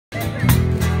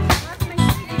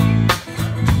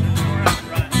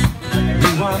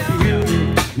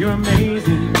you're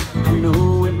amazing. I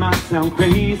know it might sound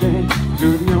crazy,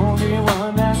 you're the only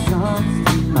one that comes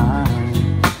to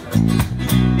mind.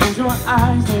 And your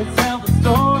eyes, they tell the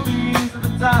stories of the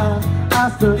time I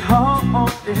stood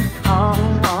holding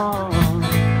on,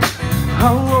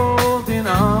 holding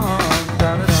on.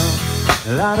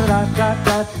 La da da da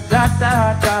da da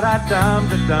da da da dum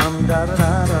da dum da da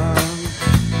da dum.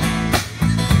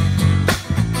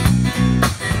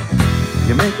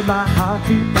 You're making my heart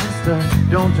beat faster.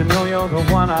 Don't you know you're the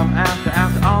one I'm after?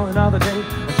 After all another day,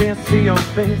 I can't see your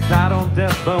face. I don't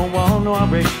ever want to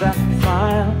erase that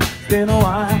smile. It's been a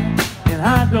while, and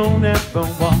I don't ever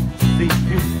want to see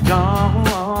you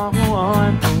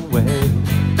gone away.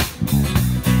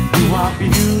 You are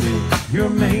beauty, you're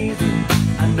amazing.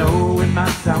 I know it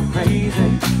might sound crazy,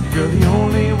 you're the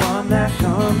only one that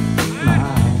comes to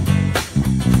mind.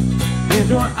 In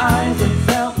your eyes that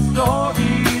tell the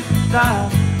stories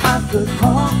inside, I stood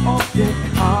holding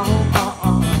on,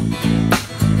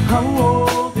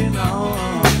 holding on.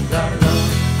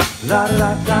 La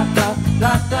da da da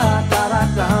da da da da da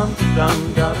dum dum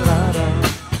da da da.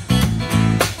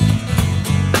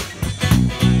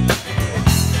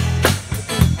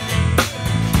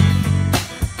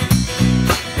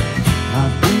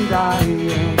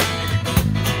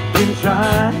 Been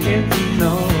trying to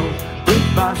know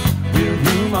if I will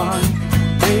human,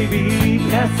 maybe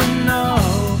yes and no.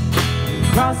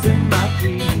 Crossing my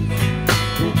T's,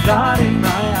 dotting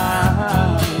my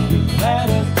I's.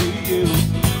 Letters to you,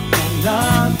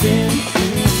 nothing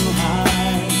too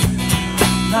high,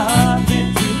 nothing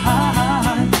too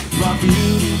high. You are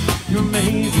beauty, you're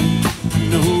amazing. I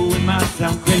know it might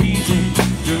sound crazy,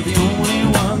 you're the only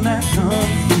one that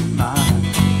comes to mind.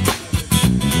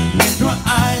 Your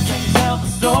eyes can tell the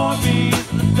stories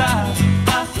of the time I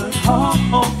stood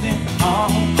holding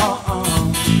on,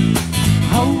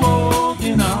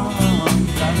 holding on.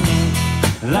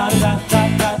 La da da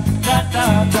da da da da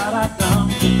da da dum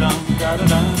dum da da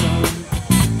da.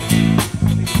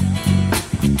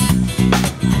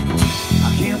 I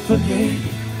can't forget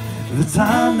the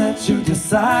time that you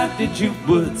decided you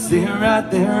would sit right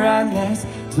there right next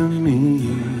to me.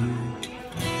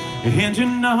 And you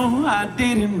know I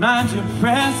didn't mind your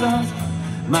presence,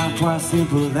 my quite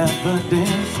simple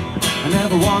evidence. I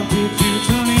never wanted you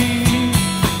to leave.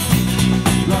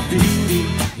 Your beauty,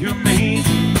 you're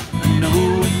amazing. I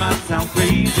know it might sound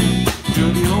crazy,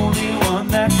 you're the only one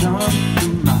that comes to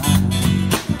mind.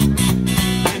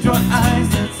 And your eyes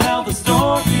that tell the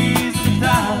stories of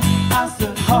time I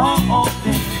stood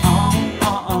holding on,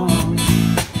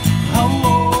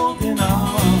 holding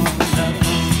on.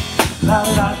 La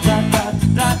da da da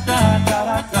da da da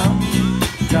da dum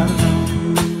da da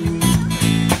dum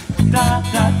da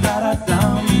da da da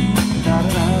dum.